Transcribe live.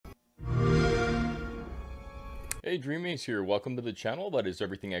Hey, Dreamace here. Welcome to the channel that is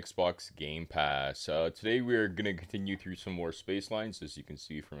Everything Xbox Game Pass. Today we are going to continue through some more Spacelines, as you can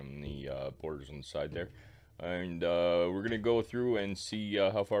see from the borders on the side there. And we're going to go through and see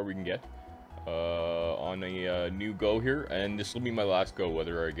how far we can get on a new go here. And this will be my last go,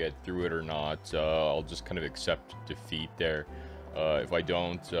 whether I get through it or not. I'll just kind of accept defeat there if I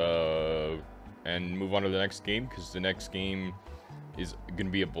don't, and move on to the next game, because the next game is going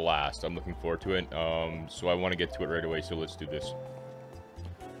to be a blast. I'm looking forward to it. So I want to get to it right away, so let's do this.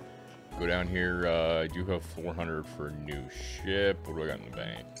 Go down here. I do have 400 for a new ship. What do I got in the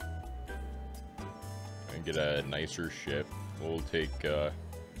bank? And get a nicer ship. We'll take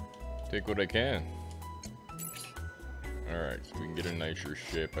what I can. Alright, so we can get a nicer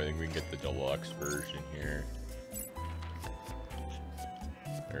ship. I think we can get the deluxe version here.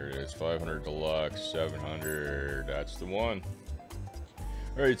 There it is, 500 deluxe, 700. That's the one.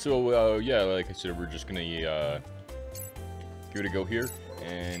 Alright, so, yeah, like I said, we're just gonna give it a go here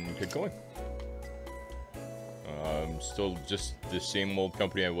and get going. Still just the same old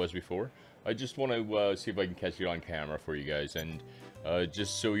company I was before. I just want to see if I can catch it on camera for you guys, and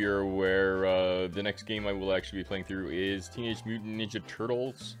just so you're aware, the next game I will actually be playing through is Teenage Mutant Ninja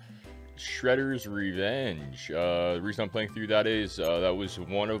Turtles Shredder's Revenge. The reason I'm playing through that is that was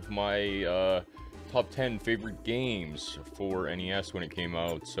one of my top 10 favorite games for NES when it came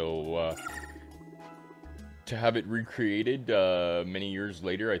out, so to have it recreated many years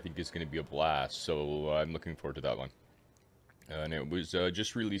later, I think is going to be a blast, so I'm looking forward to that one. And it was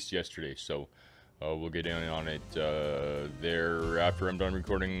just released yesterday, so we'll get in on it there after I'm done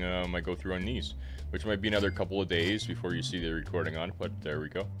recording my go-through on these, which might be another couple of days before you see the recording on it, but there we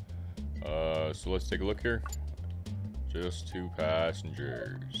go. So let's take a look here. Just 2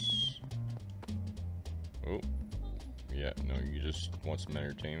 passengers. Oh, yeah, no, you just want some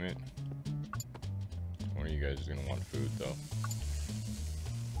entertainment. One of you guys is gonna want food, though.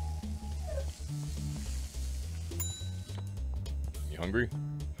 You hungry?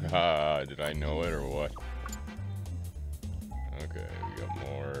 Haha, did I know it or what? Okay, we got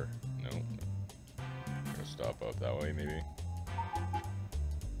more. Nope. I'm gonna stop out that way, maybe.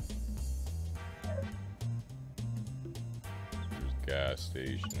 So there's a gas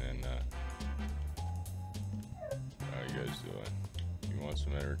station and, how you guys doing? You want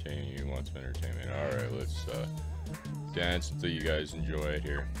some entertainment? You want some entertainment. Alright, let's dance until you guys enjoy it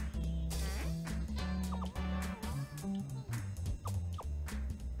here.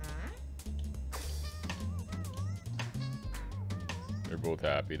 They're both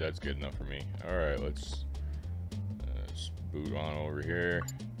happy. That's good enough for me. Alright, let's boot on over here.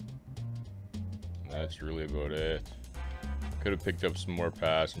 That's really about it. Could have picked up some more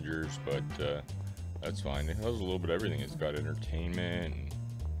passengers, but that's fine. It has a little bit of everything. It's got entertainment. And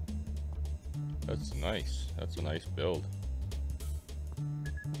that's nice. That's a nice build.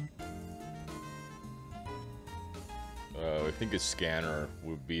 I think a scanner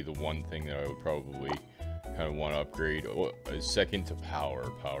would be the one thing that I would probably kind of want to upgrade. Oh, second to power.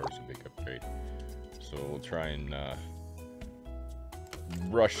 Power is a big upgrade. So we'll try and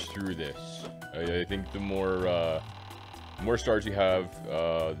rush through this. I think the more stars you have,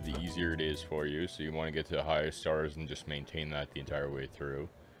 the easier it is for you. So you want to get to the highest stars and just maintain that the entire way through.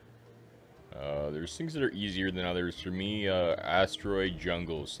 There's things that are easier than others. For me, asteroid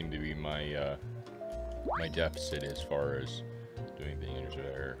jungles seem to be my my deficit as far as doing things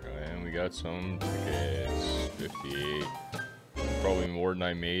there. And we got some tickets, 58. Probably more than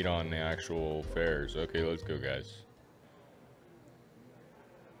I made on the actual fares. Okay, let's go, guys.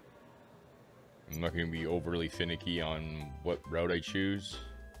 I'm not going to be overly finicky on what route I choose.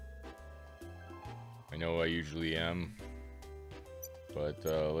 I know I usually am, but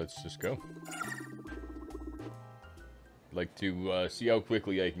let's just go. I'd like to see how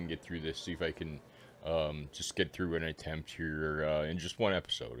quickly I can get through this, see if I can just get through an attempt here in just one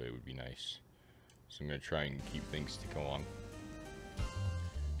episode. It would be nice. So I'm going to try and keep things to go on.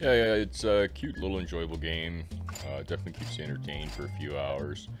 Yeah, it's a cute little enjoyable game. Definitely keeps you entertained for a few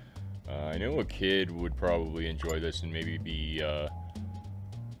hours. I know a kid would probably enjoy this and maybe be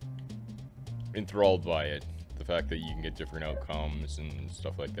enthralled by it. The fact that you can get different outcomes and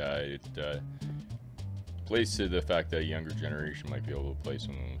stuff like that. It plays to the fact that a younger generation might be able to play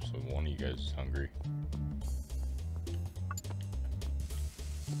some of them. So one of you guys is hungry.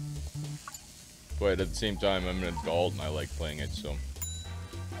 But at the same time, I'm an adult and I like playing it, so...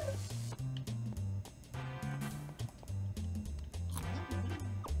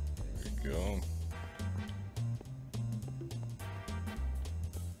 There we go.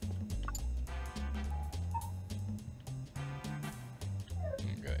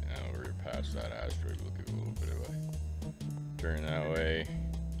 Okay, now we're past that asteroid, we'll give a little bit of a turn that way.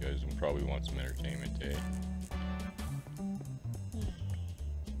 You guys will probably want some entertainment, eh?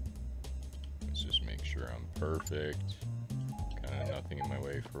 Let's just make sure I'm perfect. Kind of nothing in my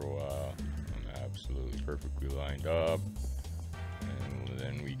way for a while. I'm absolutely perfectly lined up. And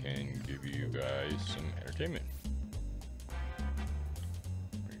then we can give you guys some entertainment.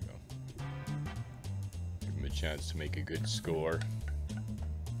 There you go. Give them a chance to make a good score.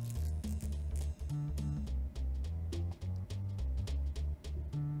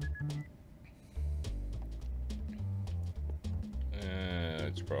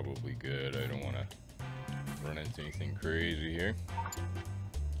 That's probably good. I don't want to run into anything crazy here.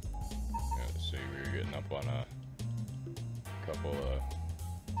 Let's say we're getting up on a couple of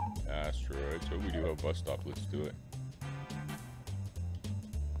asteroids. Oh, we do have a bus stop. Let's do it.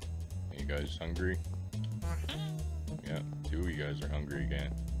 You guys hungry? Yeah, two of you guys are hungry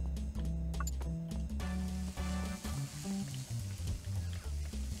again.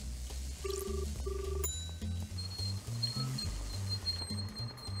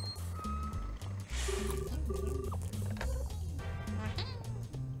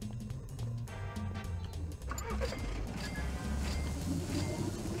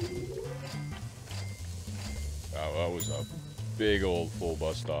 Wow, that was a big old full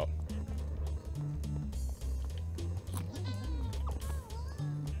bus stop.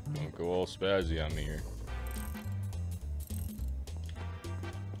 Don't go all spazzy on me here.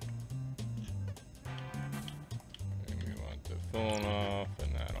 And we want the phone off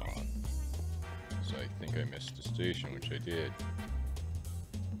and that on. So I think I missed the station, which I did.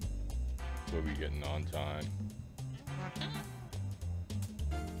 We'll be getting on time.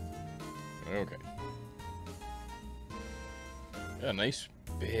 Okay. Yeah, nice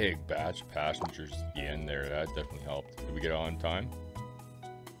big batch of passengers at the end there. That definitely helped. Did we get on time?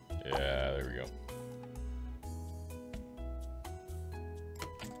 Yeah, there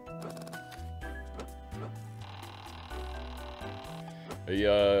we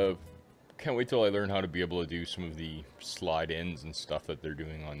go. I can't wait till I learn how to be able to do some of the slide-ins and stuff that they're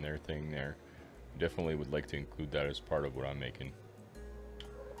doing on their thing there. Definitely would like to include that as part of what I'm making.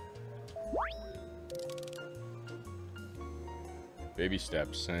 Baby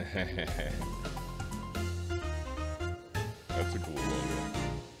steps. That's a cool logo.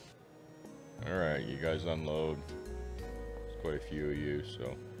 Alright, you guys unload. There's quite a few of you,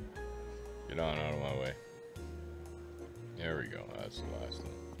 so get on out of my way. There we go, that's the last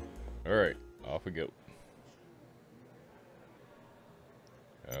one. Alright, off we go.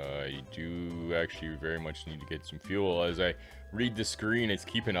 You do actually very much need to get some fuel. As I read the screen, it's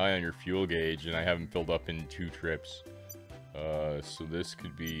keep an eye on your fuel gauge, and I haven't filled up in 2 trips. So this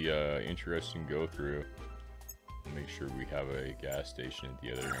could be interesting go through. Make sure we have a gas station at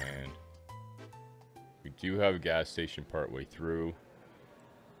the other end. We do have a gas station partway through.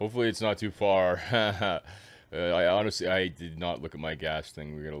 Hopefully it's not too far. I did not look at my gas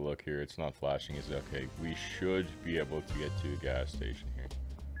thing. We're gonna look here. It's not flashing. Is it okay? We should be able to get to a gas station here.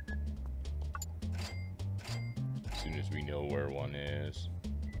 As soon as we know where one is.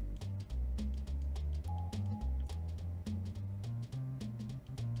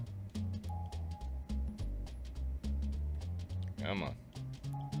 Come on.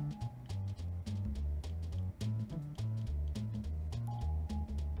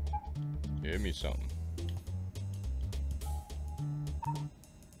 Give me something.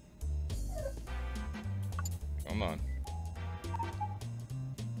 Come on.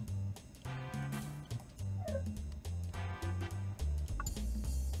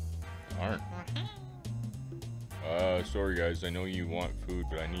 Darn. Sorry guys, I know you want food,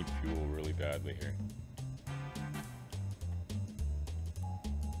 but I need fuel really badly here.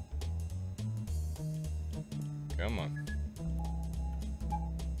 Come on.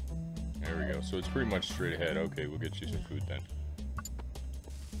 There we go. So it's pretty much straight ahead. Okay, we'll get you some food then.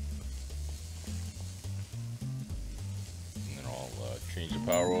 And then I'll change the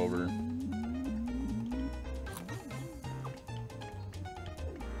power over.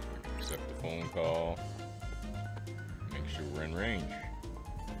 Accept the phone call. Make sure we're in range.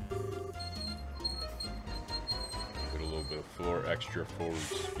 Get a little bit of extra forward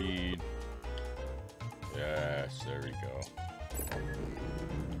speed. Yes, there we go.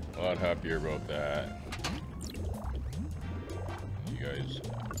 A lot happier about that. You guys,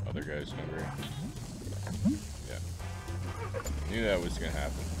 other guys hungry? Yeah. Knew that was gonna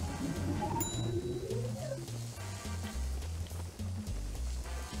happen.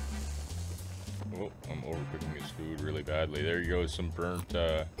 Oh, I'm overcooking this food really badly. There you go, some burnt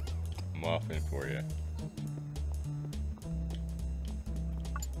muffin for you.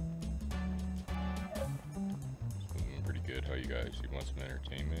 guys. You want some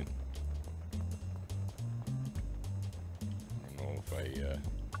entertainment? I don't know if yeah,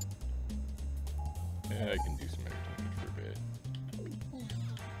 I can do some entertainment for a bit.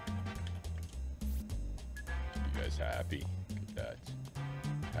 You guys happy? Get that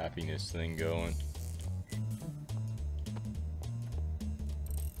happiness thing going.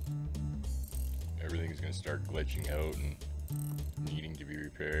 Everything's gonna start glitching out and needing to be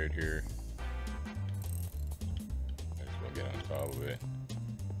repaired here. Might as well get on top of it.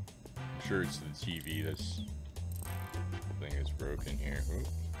 I'm sure it's the TV that's the thing that's broken here. Oop.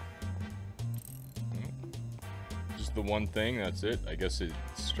 Just the one thing, that's it. I guess it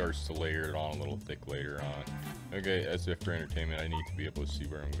starts to layer it on a little thick later on. Okay, as if for entertainment, I need to be able to see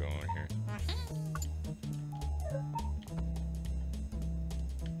where I'm going here.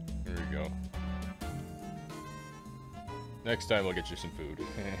 There we go. Next time I'll get you some food.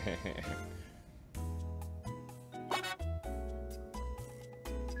 There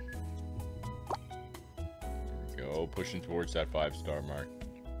we go, pushing towards that 5-star mark.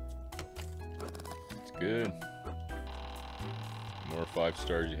 It's good. The more 5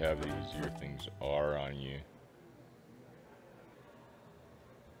 stars you have, the easier things are on you.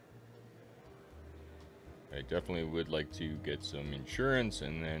 I definitely would like to get some insurance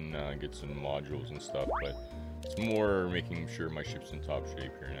and then get some modules and stuff, but it's more making sure my ship's in top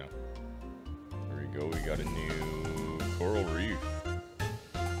shape here now. There we go, we got a new coral reef.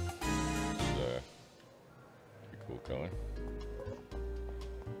 It's a pretty cool color.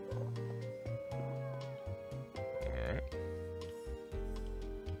 Alright.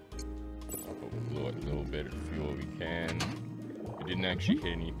 Blow it a little bit of fuel we can. I didn't actually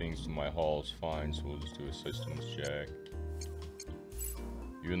hit anything, so my hull's fine, so we'll just do a systems check.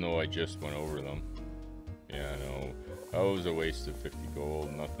 Even though I just went over them. Yeah, I know. That was a waste of 50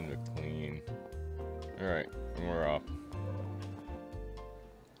 gold, nothing to clean. Alright, and we're off.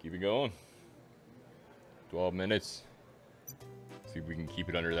 Keep it going. 12 minutes. See if we can keep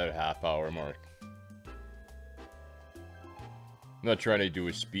it under that half-hour mark. I'm not trying to do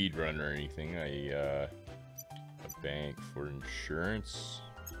a speed run or anything. A bank for insurance.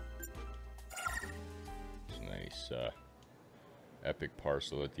 It's a nice epic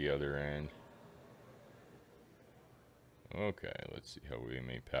parcel at the other end. Okay, let's see how we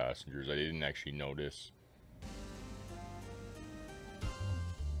made passengers. I didn't actually notice.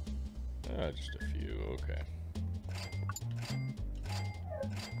 Just a few, okay.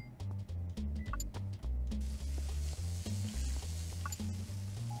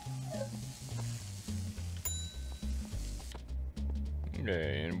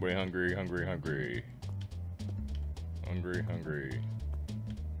 Okay, anybody hungry? Hungry.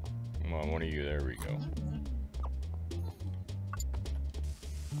 Come on, one of you, there we go.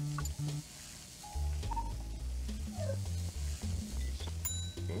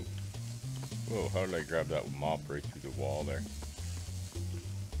 Whoa, how did I grab that mop right through the wall there?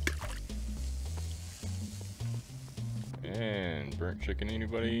 And burnt chicken,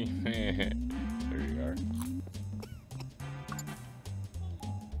 anybody? There you are.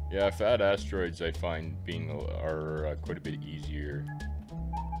 Yeah, fat asteroids I find are quite a bit easier.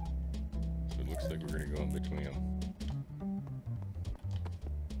 So it looks like we're gonna go in between them.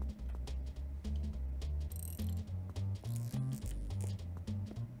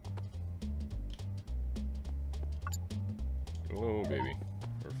 Whoa, baby.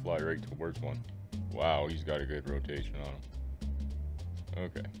 Or fly right towards one. Wow, he's got a good rotation on him.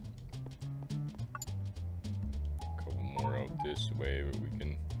 Okay. A couple more out this way, but we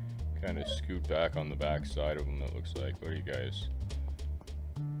can kind of scoot back on the back side of them, it looks like. What are you guys?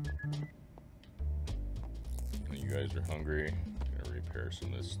 You guys are hungry. Gonna repair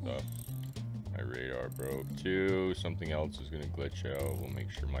some of this stuff. My radar broke too. Something else is gonna glitch out. We'll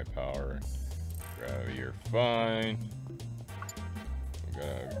make sure my power and gravity are fine. We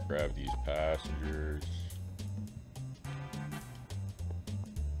gotta grab these passengers.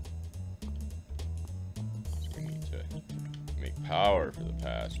 So we need to make power for the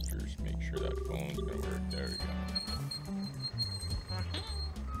passengers. Make sure that phone's gonna work. There we go.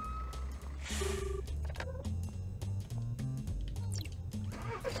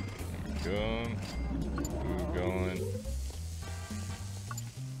 Going. Food going.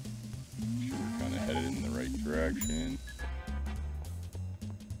 Sure we're kind of headed in the right direction.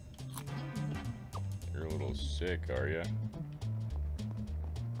 You're a little sick, are you?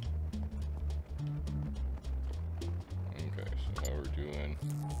 Okay, so how we're doing?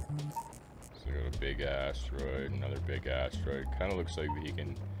 So we got a big asteroid, another big asteroid. Kind of looks like we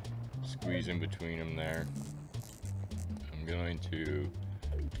can squeeze in between them there. I'm going to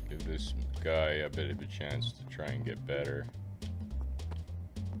give this guy a bit of a chance to try and get better.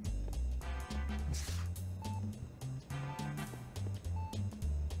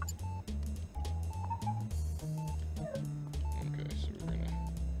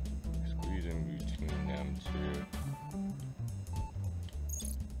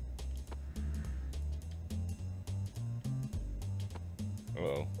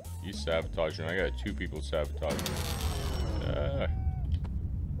 Uh-oh. He's sabotaging. I got 2 people sabotaging.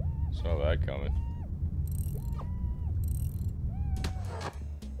 Saw that coming.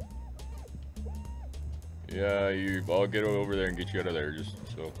 Yeah, I'll get over there and get you out of there, just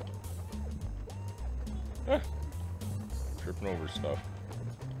so. Tripping over stuff.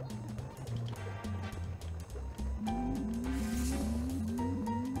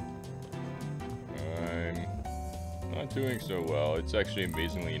 I'm not doing so well. It's actually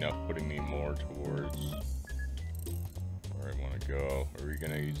amazingly enough putting me more towards where I want to go. Are we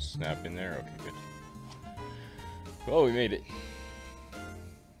gonna use snap in there? Okay, good. Oh, we made it.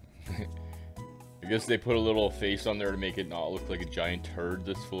 I guess they put a little face on there to make it not look like a giant turd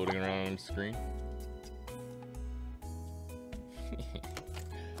that's floating around on the screen.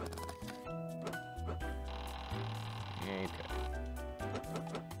 Okay.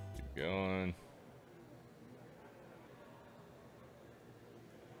 Keep going.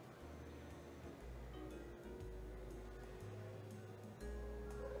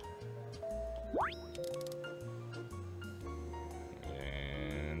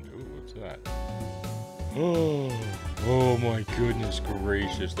 And, ooh, what's that? Oh my goodness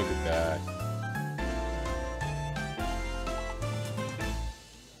gracious, look at that.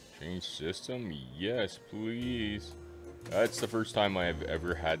 Change system? Yes, please. That's the first time I have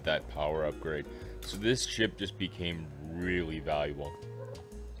ever had that power upgrade. So this ship just became really valuable.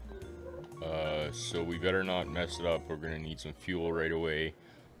 So we better not mess it up. We're gonna need some fuel right away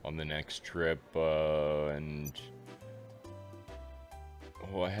on the next trip. And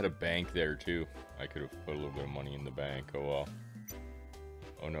oh, I had a bank there too. I could have put a little bit of money in the bank. Oh well.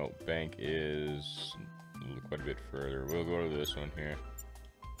 Oh no, bank is quite a bit further. We'll go to this one here.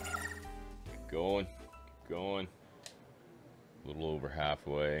 Going. A little over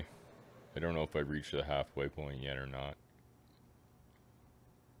halfway. I don't know if I've reached the halfway point yet or not.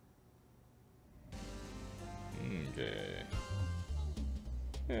 Okay.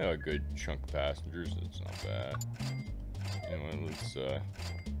 Yeah, a good chunk of passengers. That's not bad. Anyway, let's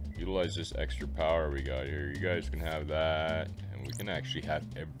utilize this extra power we got here. You guys can have that, and we can actually have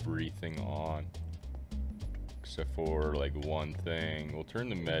everything on. Except for like one thing. We'll turn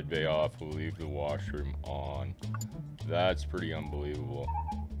the med bay off. We'll leave the washroom on. That's pretty unbelievable.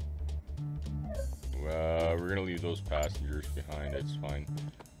 We're gonna leave those passengers behind. It's fine.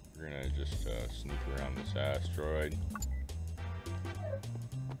 We're gonna just sneak around this asteroid.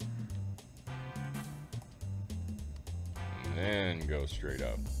 And then go straight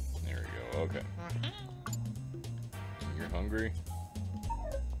up. There we go. Okay. You're hungry?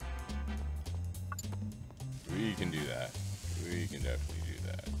 We can do that. We can definitely do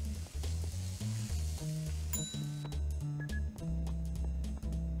that.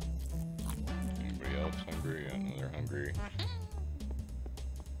 Anybody else hungry? I know they're hungry.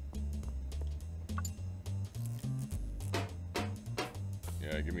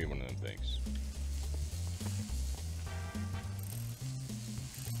 Yeah, give me one of them things.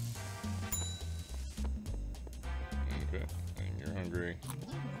 Okay, and you're hungry.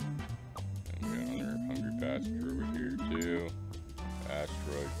 And we got another hungry passenger over here too.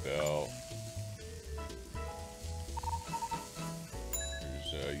 Asteroid belt.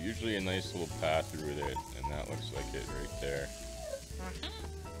 There's usually a nice little path through it, and that looks like it right there. Go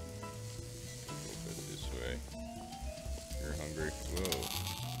bit this way. You're hungry. Whoa.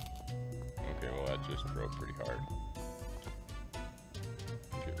 Okay, well that just broke pretty hard.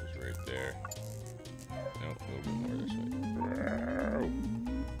 I think it was right there. Nope, a little bit more this way.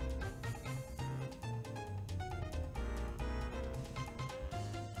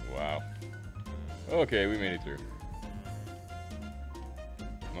 Wow. Okay, we made it through.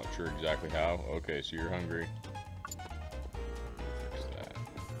 Not sure exactly how. Okay, so you're hungry. Fix that.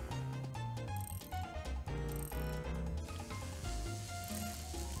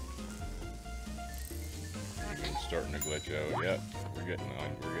 It's starting to glitch out. Yep, we're getting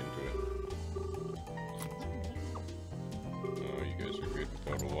on. We're getting to it. Oh, you guys are good to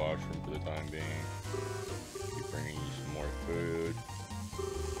go to washroom for the time being. Keep bringing you some more food.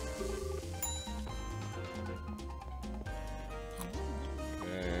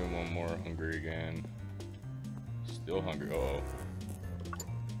 Okay, one more hungry again. Still hungry. Uh-oh.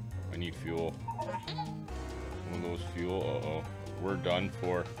 I need fuel. One of those fuel. Uh-oh. We're done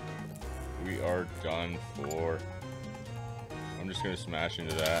for. We are done for. I'm just gonna smash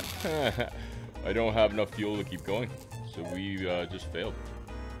into that. I don't have enough fuel to keep going. So we just failed.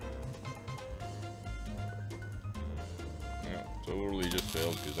 Yeah, totally just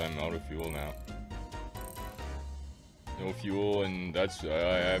failed because I'm out of fuel now. No fuel, and that's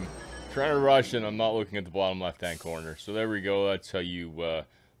Trying to rush and I'm not looking at the bottom left-hand corner. So there we go. That's how you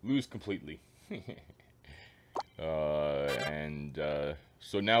lose completely. So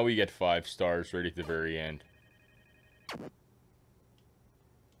now we get 5 stars right at the very end.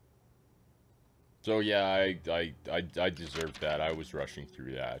 So yeah, I deserved that. I was rushing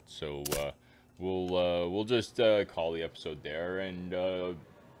through that. So we'll just call the episode there, and the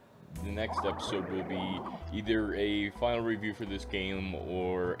next episode will be either a final review for this game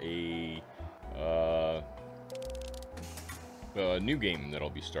or a new game that I'll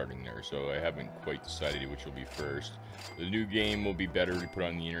be starting there. So I haven't quite decided which will be first. The new game will be better to put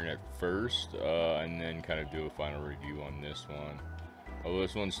on the internet first, and then kind of do a final review on this one. Although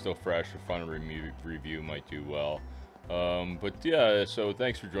this one's still fresh, a final review might do well. But yeah, so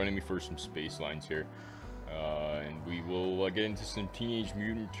thanks for joining me for some Spacelines here. And we will get into some Teenage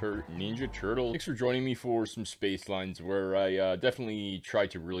Mutant Ninja Turtles. Thanks for joining me for some Spacelines, where I definitely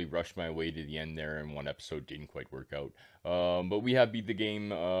tried to really rush my way to the end there, and one episode didn't quite work out. But we have beat the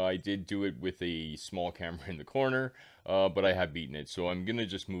game. I did do it with a small camera in the corner, but I have beaten it. So I'm going to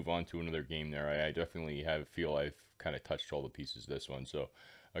just move on to another game there. I definitely feel I've kind of touched all the pieces of this one. So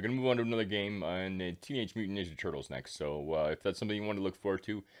I'm going to move on to another game, and Teenage Mutant Ninja Turtles next. So if that's something you want to look forward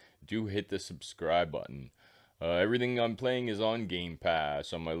to, do hit the subscribe button. Everything I'm playing is on Game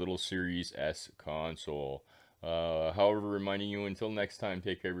Pass on my little Series S console. However, reminding you, until next time,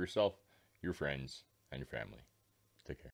 take care of yourself, your friends, and your family. Take care.